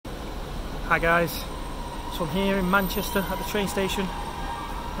Hi guys, so I'm here in Manchester at the train station,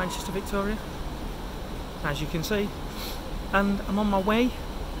 Manchester Victoria, as you can see, and I'm on my way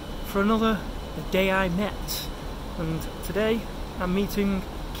for another The Day I Met, and today I'm meeting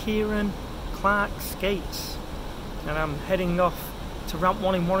Kieran Clark Skates, and I'm heading off to Ramp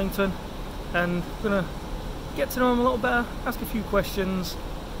 1 in Warrington, and I'm going to get to know him a little better, ask a few questions,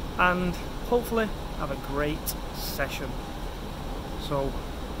 and hopefully have a great session. So,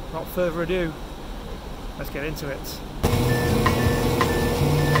 without further ado, let's get into it.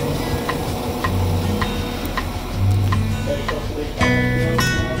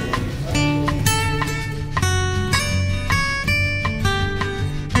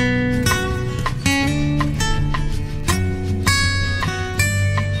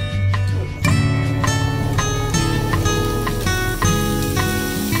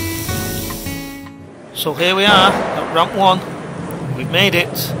 So here we are at Ramp 1, we've made it,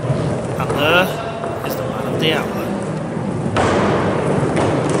 and there is the man of the hour.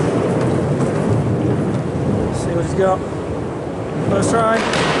 See what he's got. First try.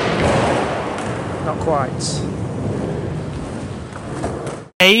 Not quite.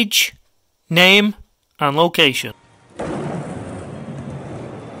 Age, name and location.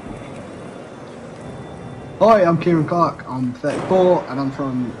 Hi, I'm Kieran Clark, I'm 34 and I'm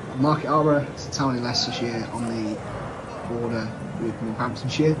from Market Arborough. It's a town in Leicestershire on the border with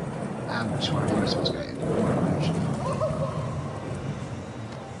Northamptonshire, which is where I do most of my skating.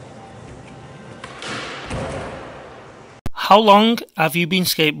 How long have you been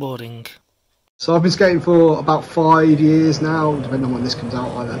skateboarding? So I've been skating for about 5 years now, depending on when this comes out,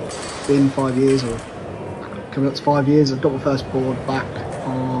 either been 5 years or coming up to 5 years. I've got my first board back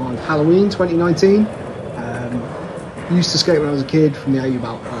on Halloween 2019. Used to skate when I was a kid from the age of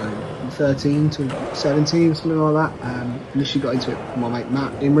about 13 to 17, something like that. Initially got into it with my mate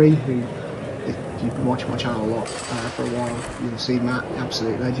Matt Imrie, who, if you've been watching my channel a lot for a while, you'll see Matt,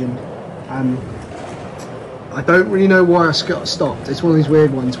 absolute legend. I don't really know why I stopped. It's one of these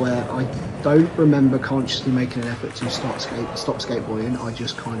weird ones where I don't remember consciously making an effort to stop skateboarding. I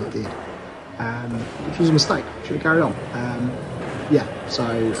just kind of did, which was a mistake. Should have carried on. Yeah, so,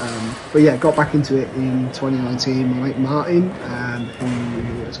 but yeah, got back into it in 2019. My mate Martin,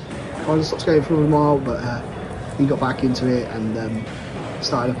 who was kind of stopped skating for a while, but he got back into it and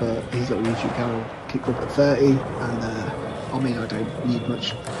started up his little YouTube channel, Kicked Up at 30, and I mean, I don't need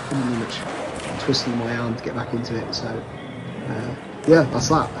much twisting my arm to get back into it, so yeah, that's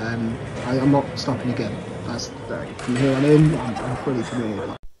that. I'm not stopping again. That's from here on in, I'm fully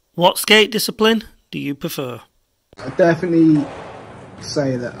familiar. What skate discipline do you prefer? I definitely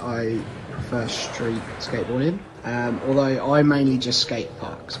say that I prefer street skateboarding, although I mainly just skate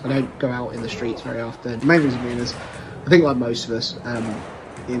parks. I don't go out in the streets very often. The main reason being is, I think like most of us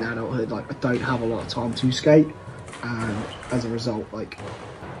in adulthood, like I don't have a lot of time to skate, and as a result, like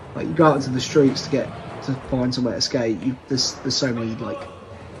you go out into the streets to find somewhere to skate. There's so many like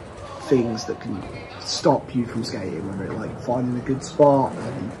things that can stop you from skating, whether it's like finding a good spot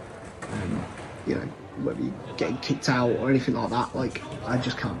and you know, whether you're getting kicked out or anything like that. Like I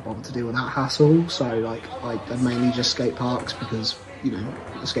just can't bother to deal with that hassle, so like I mainly just skate parks because, you know,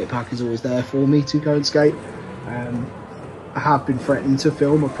 the skate park is always there for me to go and skate. I have been threatening to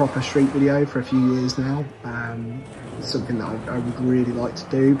film a proper street video for a few years now. It's something that I would really like to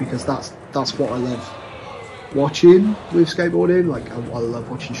do because that's what I love watching with skateboarding. Like I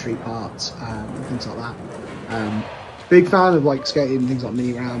love watching street parts and things like that. Big fan of like skating things like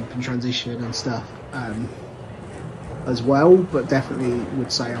mini ramp and transition and stuff as well, but definitely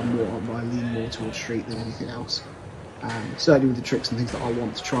would say I lean more towards street than anything else. Certainly with the tricks and things that I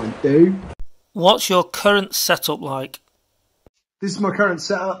want to try and do. What's your current setup like? This is my current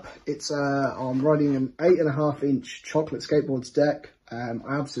setup. It's I'm riding an 8.5-inch chocolate skateboards deck. I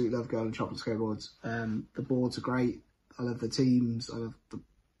absolutely love going on chocolate skateboards. The boards are great. I love the teams. I love the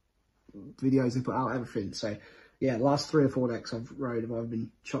videos they put out, everything. So yeah, the last 3 or 4 decks I've rode have either been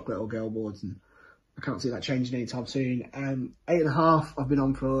chocolate or girl boards, and I can't see that changing anytime soon. 8.5 I've been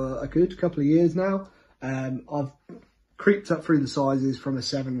on for a good couple of years now. I've creeped up through the sizes from a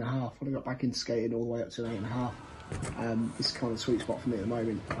 7.5 when I got back into skating all the way up to an 8.5. This is kind of a sweet spot for me at the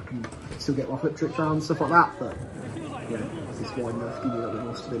moment. I can still get my flip tricks around and stuff like that, but you know, it's wide enough to give you a little bit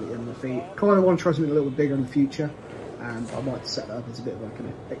more stability on the feet. Kind of want to try something a little bit bigger in the future, and I might set that up as a bit of like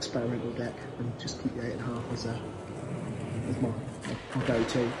an experimental deck and just keep the 8.5 as my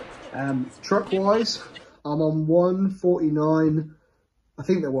go-to. Truck wise, I'm on 149. I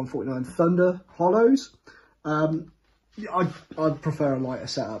think they're 149 Thunder Hollows. I'd prefer a lighter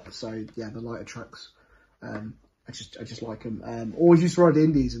setup, so yeah, the lighter trucks I just like them. Always used to ride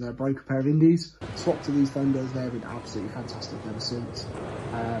Indies, and I broke a pair of Indies. Swapped to these Thunders. They've been absolutely fantastic ever since.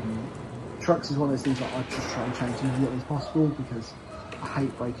 Trucks is one of those things that I just try and change as little as possible, because I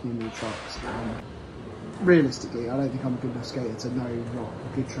hate breaking into the trucks. Realistically, I don't think I'm a good enough skater to know what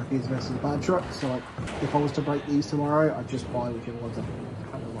a good truck is versus a bad truck. So like, if I was to break these tomorrow, I'd just buy whichever ones I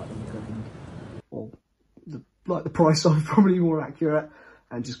kind of like the look of, or the price of, probably more accurate,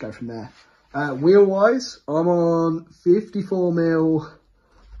 and just go from there. Wheel wise, I'm on 54mm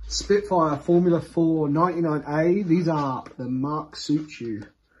Spitfire Formula 4 99A. These are the Mark Suciu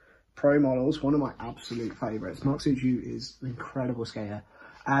Pro models, one of my absolute favourites. Mark Suciu is an incredible skater.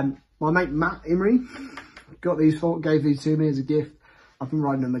 My mate Matt Imrie got these gave these to me as a gift. I've been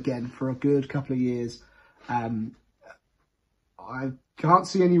riding them again for a good couple of years. I can't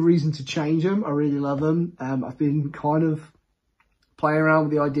see any reason to change them. I really love them. I've been kind of playing around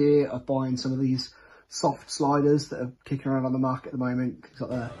with the idea of buying some of these soft sliders that are kicking around on the market at the moment. It's got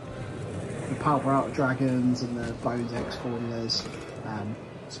the Power Out Dragons and the Bones X formulas.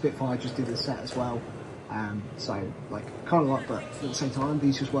 Spitfire just did a set as well. So like, kind of like, but at the same time,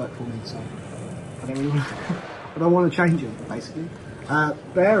 these just work for me. So I don't really want to, I don't want to change them basically.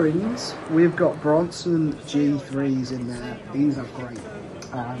 Bearings, we've got Bronson G3s in there. These are great.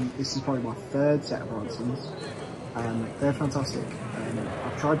 This is probably my third set of Bronsons. They're fantastic.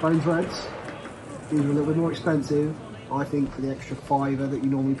 I've tried Bones Reds. These are a little bit more expensive. I think for the extra £5 that you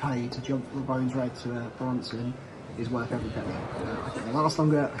normally pay to jump from a Bones Red to a Bronson is worth every penny. I think they last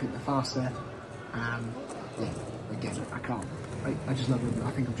longer, I think they're faster. Yeah, again, I just love them.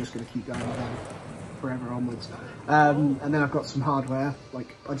 I think I'm just going to keep going with them forever onwards. And then I've got some hardware.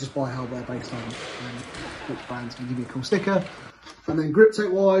 Like, I just buy hardware based on which brands can give me a cool sticker. And then grip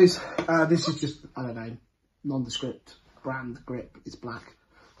tape wise, this is just, I don't know, nondescript brand grip. It's black.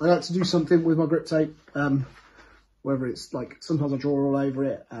 I like to do something with my grip tape. Whether it's like, sometimes I draw all over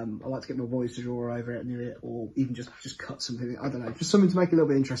it. I like to get my boys to draw all over it, near it, or even just cut something. I don't know, just something to make it a little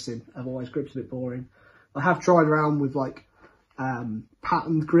bit interesting. Otherwise, grip's a bit boring. I have tried around with like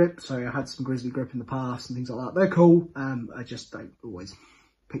patterned grip. So I had some Grizzly grip in the past and things like that. They're cool. I just don't always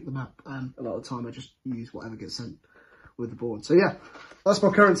pick them up. A lot of the time, I just use whatever gets sent with the board. So yeah, that's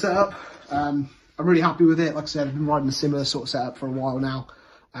my current setup. I'm really happy with it. Like I said, I've been riding a similar sort of setup for a while now.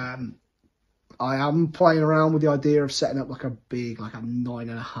 I am playing around with the idea of setting up like a big, like a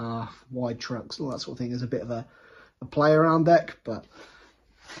 9.5 wide trucks, all that sort of thing, as a bit of a play around deck. But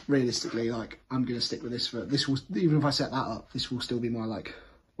realistically, like, I'm going to stick with this for, this will, even if I set that up, this will still be my, like,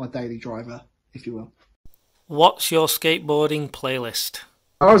 my daily driver, if you will. What's your skateboarding playlist?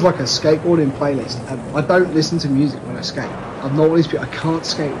 I was like a skateboarding playlist. I don't listen to music when I skate. I'm not always, I can't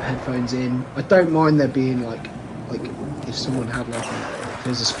skate with headphones in. I don't mind there being like if someone had like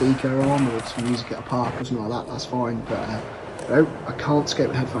there's a speaker on or some music at a park or something like that, that's fine. But I can't skate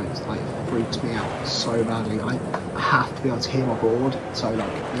with headphones. Like, it freaks me out so badly. I have to be able to hear my board. So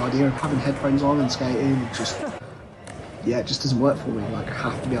like, the idea of having headphones on and skating, just, yeah, it just doesn't work for me. Like,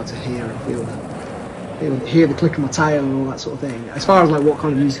 I have to be able to hear and feel that. Hear the click of my tail and all that sort of thing. As far as like what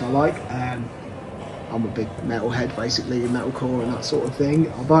kind of music I like, I'm a big metalhead basically, metalcore and that sort of thing.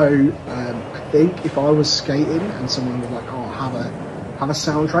 Although I think if I was skating and someone was like, oh, have a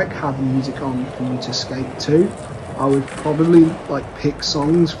soundtrack, have music on for you to skate to, I would probably like pick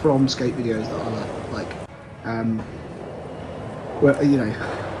songs from skate videos that I like. Where, you know,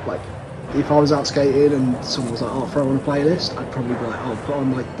 like if I was out skating and someone was like, oh, throw on a playlist, I'd probably be like, oh, put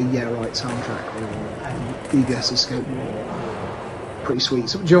on like the Yeah Right soundtrack or DBS's Skateboard. Pretty sweet.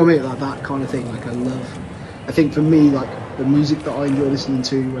 So, do you know what I mean? Like that kind of thing. Like, I think for me, like the music that I enjoy listening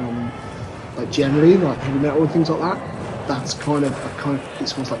to when I'm like generally like heavy metal and things like that, that's kind of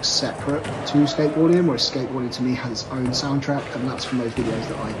it's almost like separate to skateboarding, whereas skateboarding to me has its own soundtrack, and that's from those videos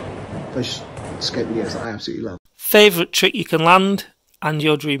those skate videos that I absolutely love. Favourite trick you can land and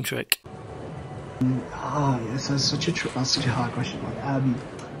your dream trick? Oh, yes, that's such a hard question.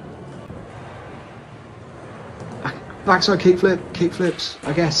 Backside kickflips,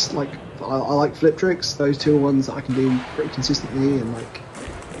 I guess. Like, I like flip tricks. Those two are ones that I can do pretty consistently, and like,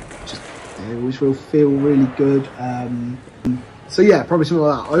 just they always feel really good. So yeah, probably something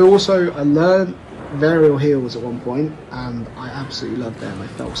like that. I learned varial heels at one point, and I absolutely loved them. They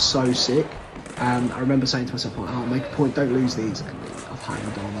felt so sick. And I remember saying to myself, "Oh, make a point, don't lose these." And I've had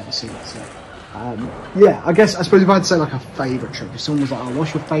them on ever since. So, yeah, I suppose if I had to say like a favourite trick, if someone was like, "Oh,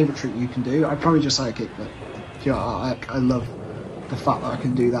 what's your favourite trick you can do?" I'd probably just say a kickflip. You know, I love the fact that I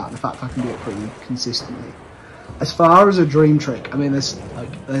can do that, and the fact that I can do it pretty consistently. As far as a dream trick, I mean, there's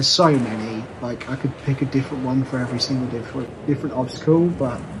so many. Like, I could pick a different one for every single different obstacle,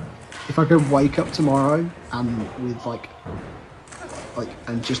 but if I could wake up tomorrow and with like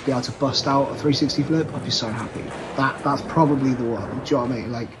and just be able to bust out a 360 flip, I'd be so happy. That's probably the one. Do you know what I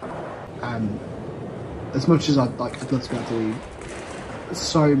mean? Like, as much as I'd love to be able to do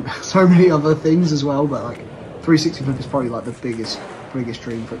so many other things as well, but like 360 flip is probably like the biggest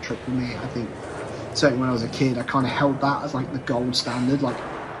dream for a trick for me. I think certainly when I was a kid, I kind of held that as like the gold standard. Like,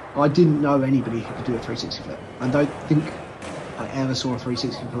 I didn't know anybody who could do a 360 flip. I don't think I ever saw a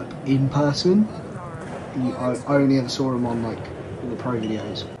 360 flip in person. I only ever saw them on like all the pro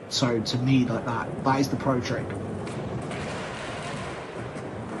videos. So to me, like that is the pro trick.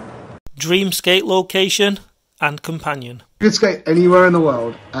 Dream skate location and companion. If you could skate anywhere in the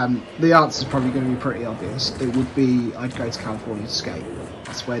world, the answer is probably going to be pretty obvious. It would be I'd go to California to skate.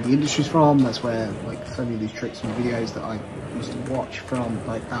 That's where the industry's from. That's where like so many of these tricks and videos that I used to watch from.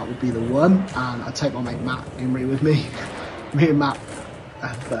 Like that would be the one. And I'd take my mate Matt Imrie with me. Me and Matt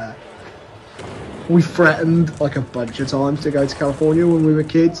have we threatened like a bunch of times to go to California when we were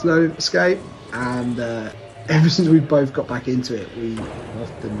kids, learning to skate, and ever since we both got back into it, we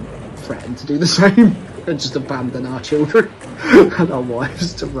often threatened to do the same and just abandon our children and our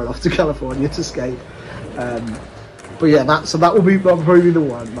wives to run off to California to skate. But yeah, that would probably be the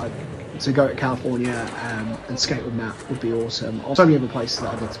one. Like, to go to California and skate with Matt would be awesome. So many other places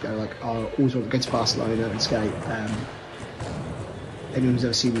that I'd love to go. Like, I always want to go to Barcelona and skate. Anyone who's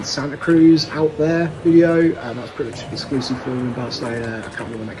ever seen the Santa Cruz Out There video, that's pretty much exclusive for them in Barcelona. I can't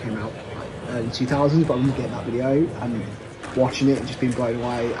remember when that came out, like early 2000s, but I remember getting that video and watching it and just being blown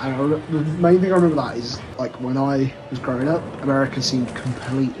away. And the main thing I remember that is, like, when I was growing up, America seemed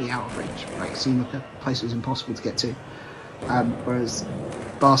completely out of reach. Like, it seemed like a place that was impossible to get to. Whereas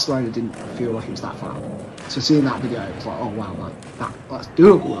Barcelona didn't feel like it was that far. So seeing that video, it was like, oh wow, like that's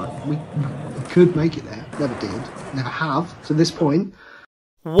doable. Like, we could make it there. Never did, never have to this point.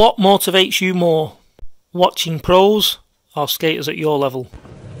 What motivates you more? Watching pros or skaters at your level?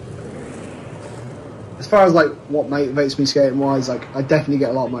 As far as like what motivates me skating wise, like I definitely get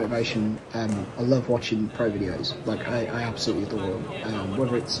a lot of motivation. I love watching pro videos. Like I absolutely adore them.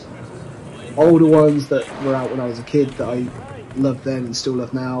 Whether it's older ones that were out when I was a kid that I loved then and still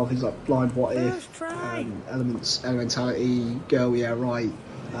love now, things like Blind What If, Elements, Elementality, Girl Yeah Right,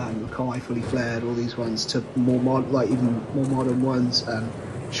 Kai Fully Flared, all these ones, to more even more modern ones.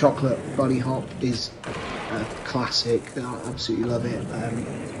 Chocolate Bunny Hop is a classic. I absolutely love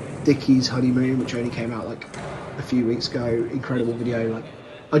it. Dickie's Honeymoon, which only came out like a few weeks ago, incredible video. Like,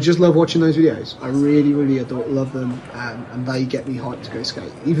 I just love watching those videos. I really love them, and they get me hyped to go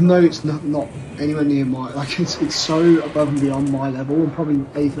skate. Even though it's not anywhere near my, like, it's so above and beyond my level and probably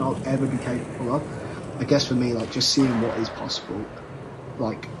anything I'll ever be capable of. I guess for me, like, just seeing what is possible,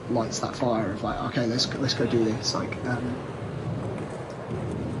 like, lights that fire of like, okay, let's go do this. Like,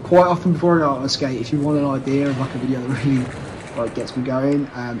 quite often before I go out on a skate, if you want an idea of like a video that really like gets me going,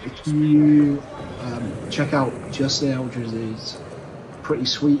 if you check out Justin Eldridge's Pretty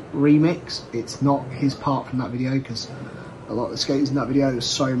Sweet remix. It's not his part from that video, because a lot of the skaters in that video, there's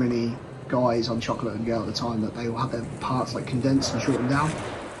so many guys on Chocolate and Girl at the time that they will have their parts like condensed and shortened down.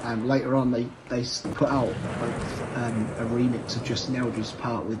 Later on they put out like, a remix of Justin Eldridge's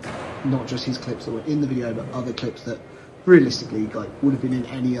part with not just his clips that were in the video, but other clips that realistically like would have been in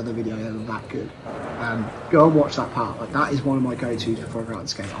any other video that were that good. Go and watch that part. Like, that is one of my go-tos before I go out and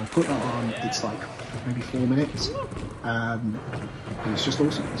skate. I'll put that on. It's like maybe 4 minutes, and it's just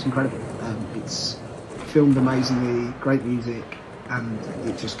awesome. It's incredible. It's filmed amazingly, great music, and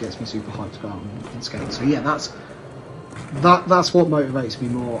it just gets me super hyped to go out and skate. So yeah, that's what motivates me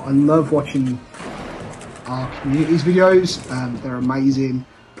more. I love watching our community's videos. They're amazing.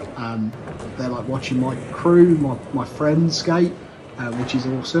 They're like watching my crew, my friends skate, which is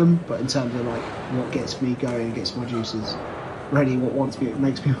awesome. But in terms of like what gets me going, gets my juices ready, what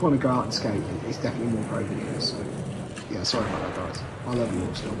makes me want to go out and skate, it's definitely more pro videos. So yeah, sorry about that, guys. I love you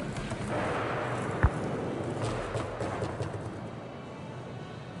all still.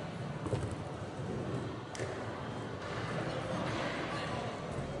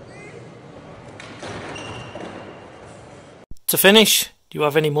 To finish, do you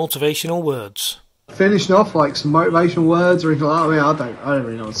have any motivational words? Finishing off, like some motivational words or anything like that. I mean, I don't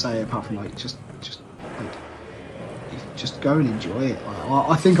really know what to say apart from like just go and enjoy it. Like,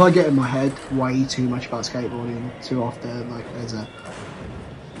 I think I get in my head way too much about skateboarding too often. Like, there's a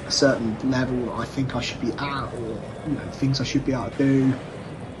certain level that I think I should be at, or things I should be able to do.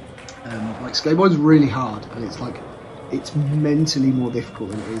 Like, skateboarding's really hard, and it's like it's mentally more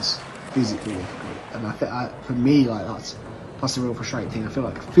difficult than it is physically difficult. And I think for me, like that's the real frustrating thing. I feel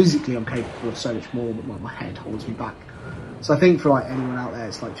like physically I'm capable of so much more, but my head holds me back. So I think for like anyone out there,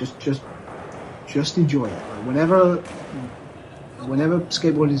 it's like just enjoy it. Like whenever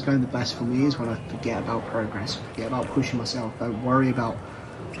skateboarding is going the best for me is when I forget about progress, forget about pushing myself, don't worry about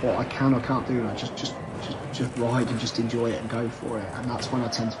what I can or can't do, like just ride and just enjoy it and go for it. And that's when I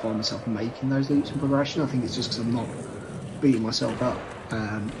tend to find myself making those leaps in progression. I think it's just because I'm not beating myself up,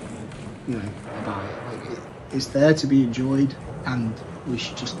 you know, about it. Like it's there to be enjoyed, and we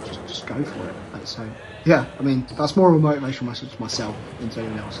should just go for it. Like, so yeah, I mean, that's more of a motivational message to myself than to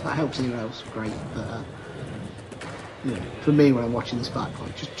anyone else. If that helps anyone else, great. But you know, for me, when I'm watching this back,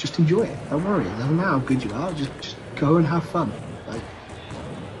 like just enjoy it. Don't worry. It doesn't matter how good you are. Just go and have fun. Like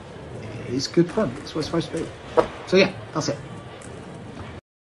it's good fun. It's what it's supposed to be. So yeah, that's it.